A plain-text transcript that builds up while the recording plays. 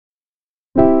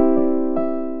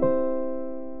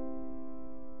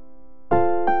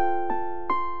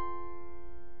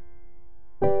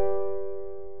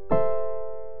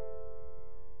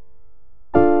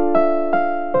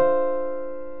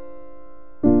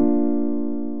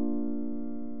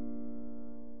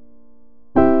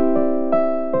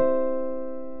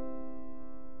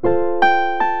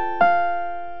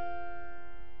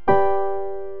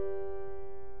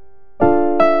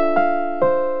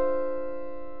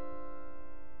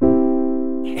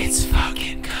It's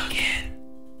fucking cooking.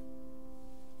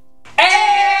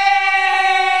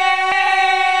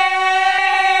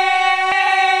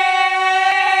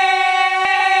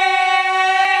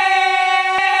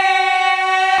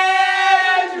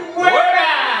 And we're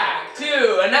back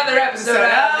to another episode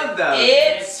of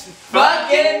It's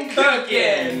Fucking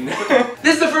Cookin.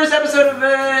 This is the first episode of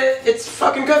It's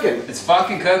Fucking Cookin. It's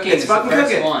fucking cooking. It's fucking the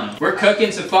first cooking. one. We're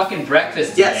cooking some fucking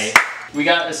breakfast today. Yes. We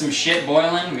got some shit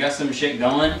boiling. We got some shit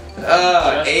going. 8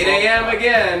 a.m.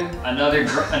 again. Another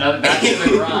batch of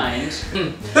the grind.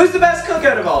 Who's the best cook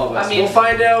out of all of us? I mean, we'll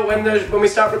find out when we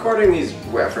stop recording these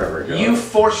forever ago. You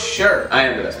for sure. I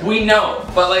am the best cook. We know,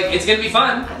 but like it's gonna be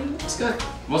fun. I think it's good.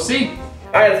 We'll see.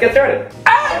 Alright, let's get started.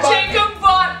 Jacob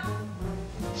bought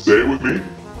Say it with me.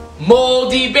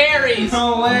 moldy berries.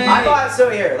 No way. I bought, so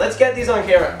here, let's get these on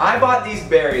camera. I bought these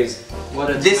berries What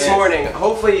a this twist. morning.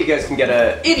 Hopefully you guys can get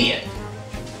a, Idiot.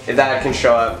 if that can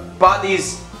show up. Bought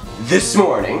these this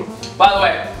morning. By the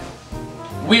way,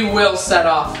 we will set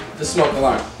off the smoke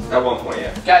alarm. At one point,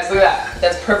 yeah. Guys, look at that.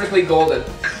 That's perfectly golden.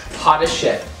 Hot as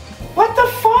shit. What the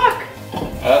fuck?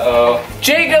 Uh-oh.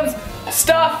 Jacob's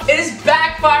stuff is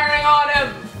backfiring on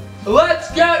him. Let's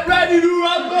get ready to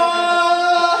rumble!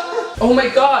 Oh my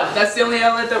god, that's the only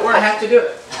outlet that works. I have to do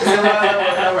it. That's the only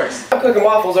outlet that works. I'm cooking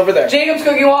waffles over there. Jacob's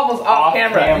cooking waffles off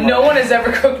camera. No one has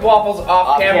ever cooked waffles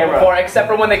off camera before, except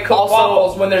for when they cook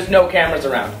waffles when there's no cameras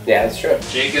around. Yeah, that's true.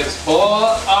 Jacob's full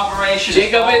operation.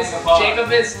 Jacob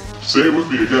is Say it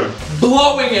with me again.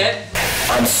 blowing it.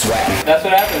 I'm sweating. That's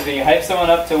what happens when you hype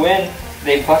someone up to win.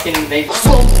 They fucking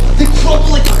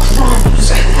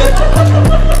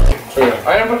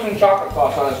I am putting some chocolate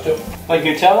sauce on this too. like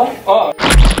Nutella? Oh.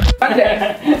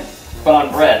 But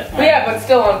on bread. But yeah, but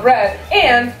still on bread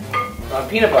and on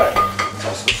peanut butter. It's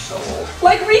also so old.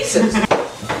 Like Reese's.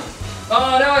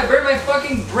 Oh no, I burned my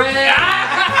fucking bread. And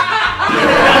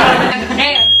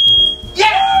yes!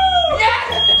 Yes!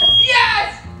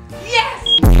 Yes! Yes!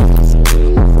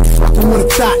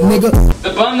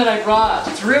 The bun that I brought,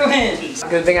 it's ruined.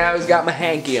 Good thing I always got my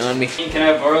hanky on me. Can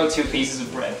I borrow 2 pieces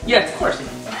of bread? Yes, of course.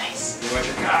 Nice. You want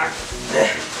your cock?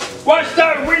 What's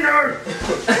that winner?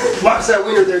 What's that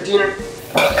winner there, Diener?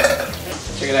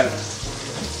 Check it out.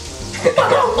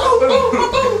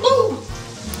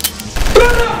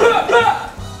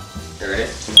 There it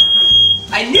is.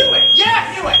 I knew it! Yeah,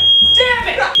 I knew it! Damn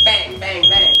it! Bang, bang,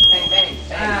 bang, bang, bang, bang,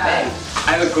 bang.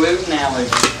 I have a gluten allergy.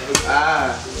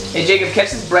 Ah. Hey Jacob,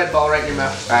 catch this bread ball right in your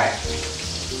mouth.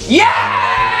 Alright. Yeah!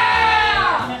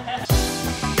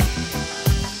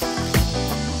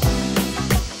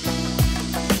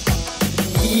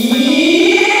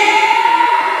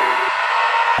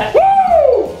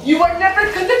 Woo! You are never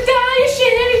gonna die,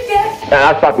 shitty death.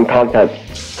 That's fucking content.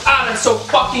 Ah, that's so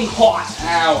fucking hot.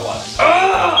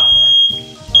 Ow.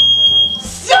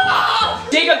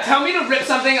 Stop! Jacob, tell me to rip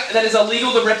something that is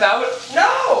illegal to rip out.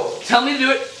 No! Tell me to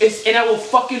do it, and I will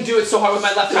fucking do it so hard with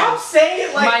my left hand. Stop saying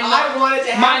it like I want it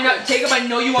to happen. Jacob, I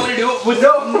know you want me to do it with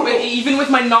No. even with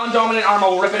my non-dominant arm. I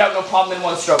will rip it out, no problem, in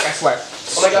one stroke. I swear.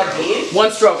 Oh my god, Dean?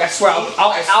 One stroke. I swear.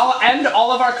 I'll end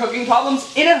all of our cooking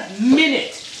problems in a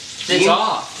minute. It's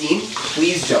off. Dean,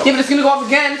 please don't. Yeah, but it's gonna go off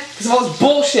again because of all this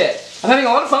bullshit. I'm having a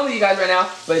lot of fun with you guys right now,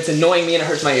 but it's annoying me and it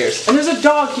hurts my ears. And there's a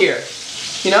dog here,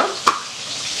 you know?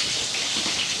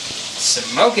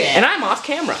 Smoking. And I'm off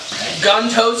camera. Gun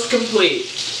toast complete.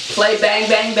 Play bang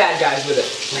bang bad guys with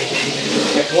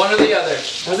it. One or the other.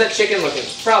 How's that chicken looking?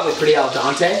 Probably pretty al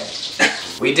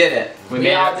dente. We did it.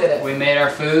 We all did it. We made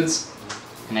our foods,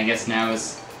 and I guess now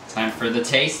is time for the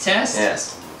taste test.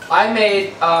 Yes. I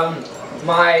made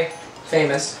my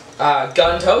famous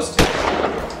gun toast,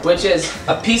 which is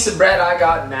a piece of bread I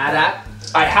got mad at.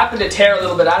 I happened to tear a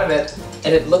little bit out of it,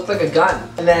 and it looked like a gun.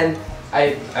 And then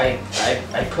I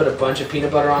put a bunch of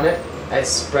peanut butter on it. I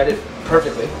spread it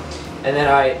perfectly, and then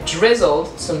I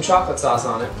drizzled some chocolate sauce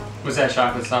on it. Was that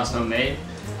chocolate sauce homemade?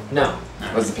 No,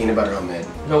 Was the peanut butter homemade?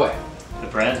 no way, The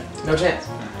bread? no chance,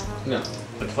 no.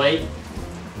 The plate?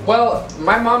 Well,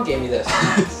 my mom gave me this.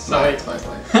 No, it's my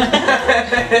plate.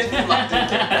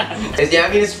 Yeah,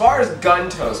 I mean, as far as gun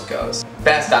toast goes,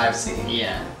 best I've seen.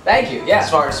 Yeah. Thank you. Yeah. As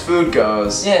far as food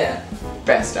goes, Yeah.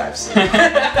 best I've seen.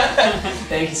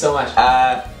 Thank you so much.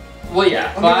 Well,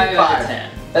 yeah. I'll give it 5 out five. of 10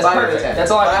 That's 5 out of perfect. 10.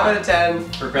 That's all I 5 want. out of 10.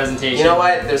 for presentation. You know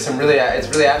what? There's some really, it's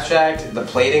really abstract. The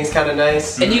plating's kind of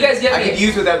nice. And you guys get I me. could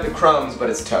use without the crumbs, but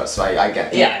it's toast, so I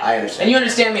get it. Yeah. I understand. And you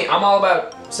understand me. I'm all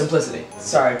about simplicity.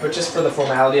 Sorry, but just for the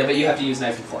formality of it, you have to use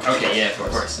knife and fork. Okay, yeah, of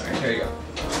course. Sorry. Here you go.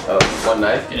 Oh, one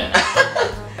knife? Yeah.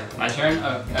 My turn?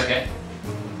 Oh, okay.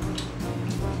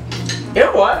 You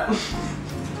know what?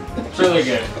 It's really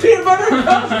good. Peanut butter and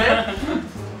toast, man.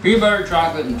 Peanut butter,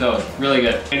 chocolate, and toast. Really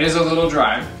good. It is a little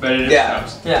dry, but it is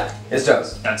toast. Yeah. It's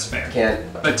toast. That's fair.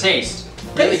 Can't. But taste,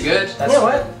 really good. You know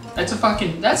what? That's a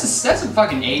fucking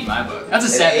 8 in my book. That's a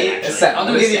 7. An 8? Actually. A 7. I'll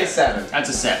do We'll give you a a 7. 7. That's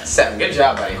a 7. 7. Good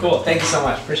job, buddy. Cool. Thank you so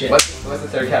much. Appreciate it. What's the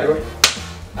third category?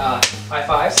 High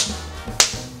fives.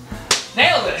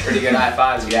 Nailed it. Pretty good high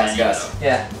fives, if you ask us.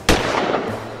 Yeah.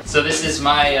 So this is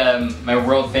my my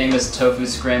world famous tofu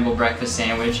scrambled breakfast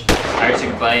sandwich. I already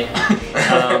took a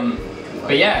bite.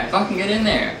 But yeah, fucking get in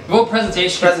there. Well,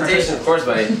 presentation. Presentation, of course,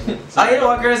 buddy. You know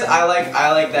what, Chris? I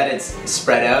like that it's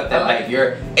spread out. That like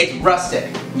it's rustic.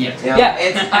 Yeah. You know? Yeah.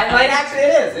 Actually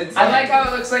it is. It's I like how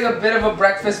it looks like a bit of a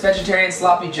breakfast vegetarian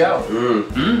sloppy Joe.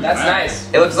 That's right.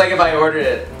 nice. It looks like if I ordered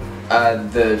it,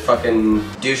 the fucking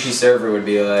douchey server would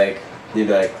be like, you'd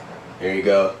be like, here you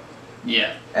go.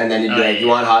 Yeah. And then you'd be like, you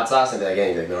want hot sauce? I'd be like, yeah,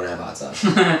 you'd be like, we don't have hot sauce.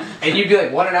 And you'd be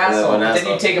like, what an asshole. But then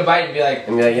you'd take a bite and be like,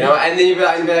 And be like, you know, and then you'd be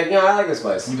like, you know, I like this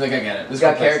place. you'd be like, I get it. It's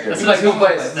got character. This It's is a cool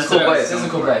place. It's This a cool place. This is a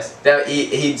cool place. Now,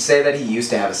 he'd say that he used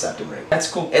to have a septum ring. That's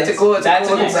cool. It's a cool looking breakfast,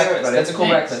 breakfast. buddy. That's a cool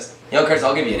Thanks. breakfast. You know, Chris,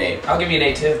 I'll give you an 8. I'll give you an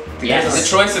 8 too. Yes. The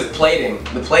choice of plating,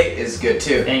 the plate is good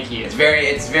too. Thank you. It's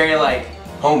very like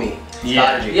homey. It's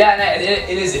Yeah. cottagey. Yeah, no, it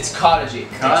is. It's cottagey.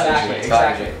 Cottagey.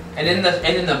 Exactly. Cottagey. And in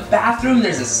the bathroom,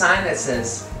 there's a sign that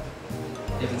says,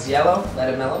 if it's yellow, let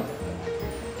it mellow.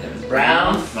 If it's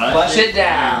brown, flush it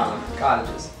down.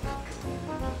 Cottages.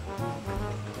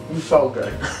 It's so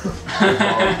good.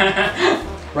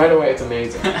 Right away, it's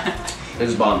amazing. This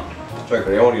is bomb. Sorry,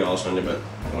 Cody, I won't eat all this Sunday, but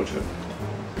I want you.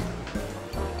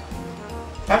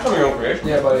 Have some of your own creation.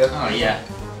 Yeah, buddy. Oh yeah.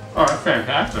 Oh, that's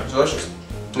fantastic. It's delicious.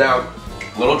 Now,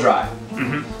 a little dry.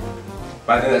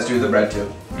 But I think that's due to the bread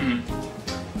too.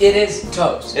 It is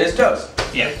toast. It is toast.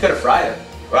 Yeah. Could have fried it.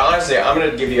 Well, honestly, I'm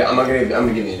gonna give you an 8. I'm gonna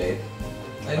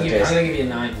give you a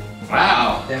 9.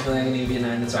 Wow. Definitely, I'm gonna give you a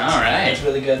 9. That's awesome. All right. That's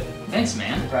really good. Thanks,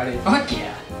 man. I'm proud of you. Fuck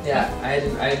yeah. Yeah, I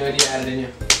had no idea you had it in you.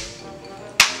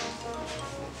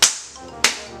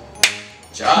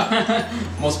 Job.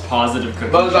 Most positive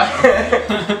cooking. Both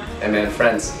Hey man,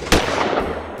 friends. You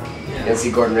Yeah. gonna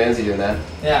see Gordon Ramsay doing that?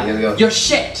 Yeah. You're gonna go, You're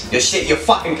shit. you shit, you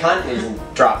fucking cunt, and you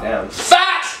drop down.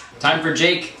 Fat. Time for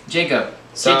Jacob.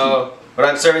 So, what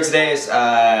I'm serving today is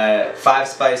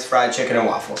 5-spice fried chicken and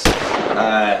waffles. So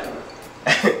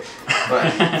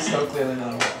clearly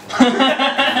not a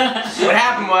waffle. What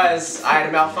happened was, I had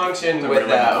a malfunction with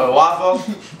a waffle,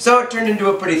 so it turned into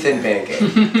a pretty thin pancake.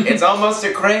 It's almost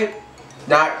a crepe,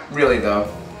 not really though.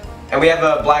 And we have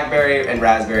a blackberry and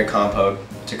raspberry compote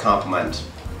to complement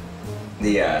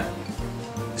the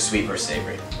sweet versus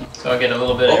savory. So I'll get a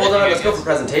little bit Oh, of hold on, everything, let's I go guess. for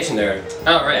presentation there.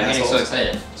 Oh, right, I'm getting so Assholes.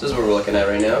 excited. So this is what we're looking at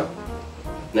right now.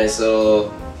 Nice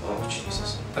little, oh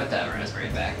Jesus. Put that raspberry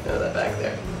back. No, that back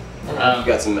there. You Um,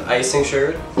 got some icing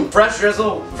sugar. Fresh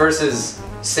drizzle versus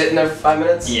sitting there for 5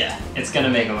 minutes. yeah, it's gonna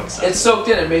make it look soft. It's soaked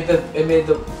in. It made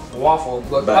the waffle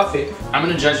look But- puffy. I'm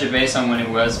gonna judge it based on when it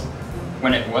was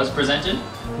presented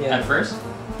Yeah. at first,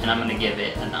 and I'm gonna give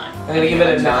it a 9. I'm gonna give it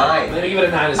a 9. 9. I'm gonna give it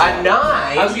a 9 as well. A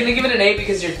 9? I was gonna give it an 8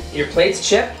 because your plate's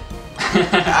chipped,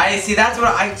 I see. That's what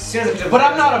I. As soon as I but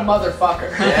I'm not a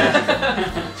motherfucker. Yeah.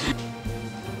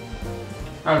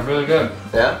 That was really good.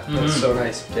 Yeah. That's so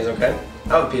nice. Tastes okay. I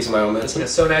have a piece of my own medicine.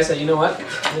 It's so nice that you know what?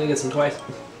 I'm gonna get some twice.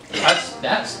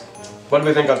 That's What do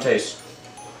we think on taste?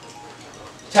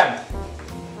 10.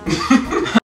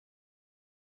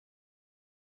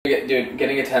 Dude,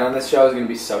 getting a 10 on this show is gonna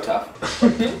be so tough.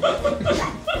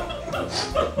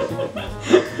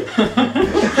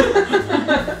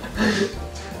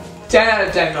 10 out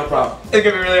of 10, no problem. It's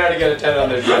gonna be really hard to get a 10 on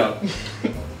this show.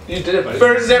 You did it, buddy.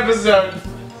 First episode.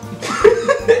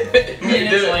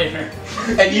 minutes later.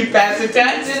 And you passed a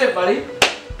 10? You did it, buddy.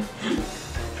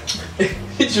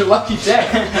 It's your lucky day.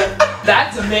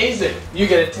 That's amazing. You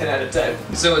get a 10 out of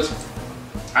 10. So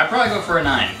I'd probably go for a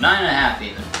 9. 9.5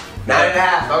 even.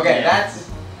 9.5. Okay, Yeah. that's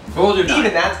But we'll do 9.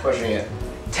 even that's pushing it.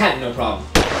 10, no problem.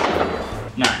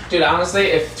 9. Dude, honestly,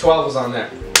 if 12 was on there.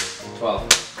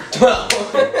 12. 12.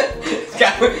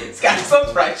 It's got some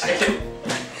fried chicken.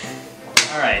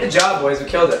 Alright. Good job, boys. We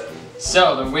killed it.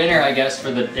 So the winner, I guess, for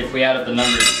the if we add up the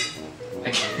numbers.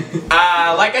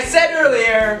 Like I said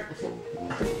earlier,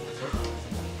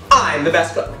 I'm the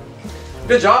best cook.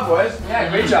 Good job, boys. Yeah,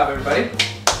 great job, everybody.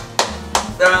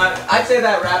 I'd say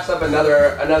that wraps up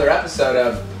another episode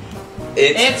of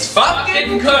It's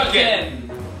Fuckin Cookin!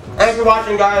 Thanks for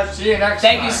watching, guys. See you next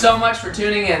Thank time. you so much for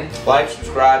tuning in. Like,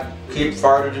 subscribe, keep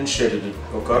farted and shitted it.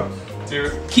 Okay?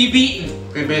 Keep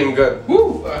eating. Keep being good.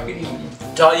 Woo!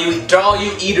 To all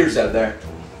you eaters out there.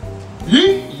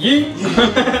 Yeet, yeet.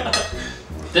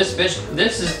 This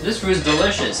food's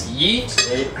delicious. Yeet.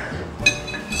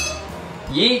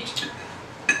 Yeet.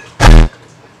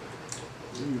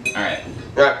 All right.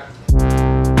 Alright.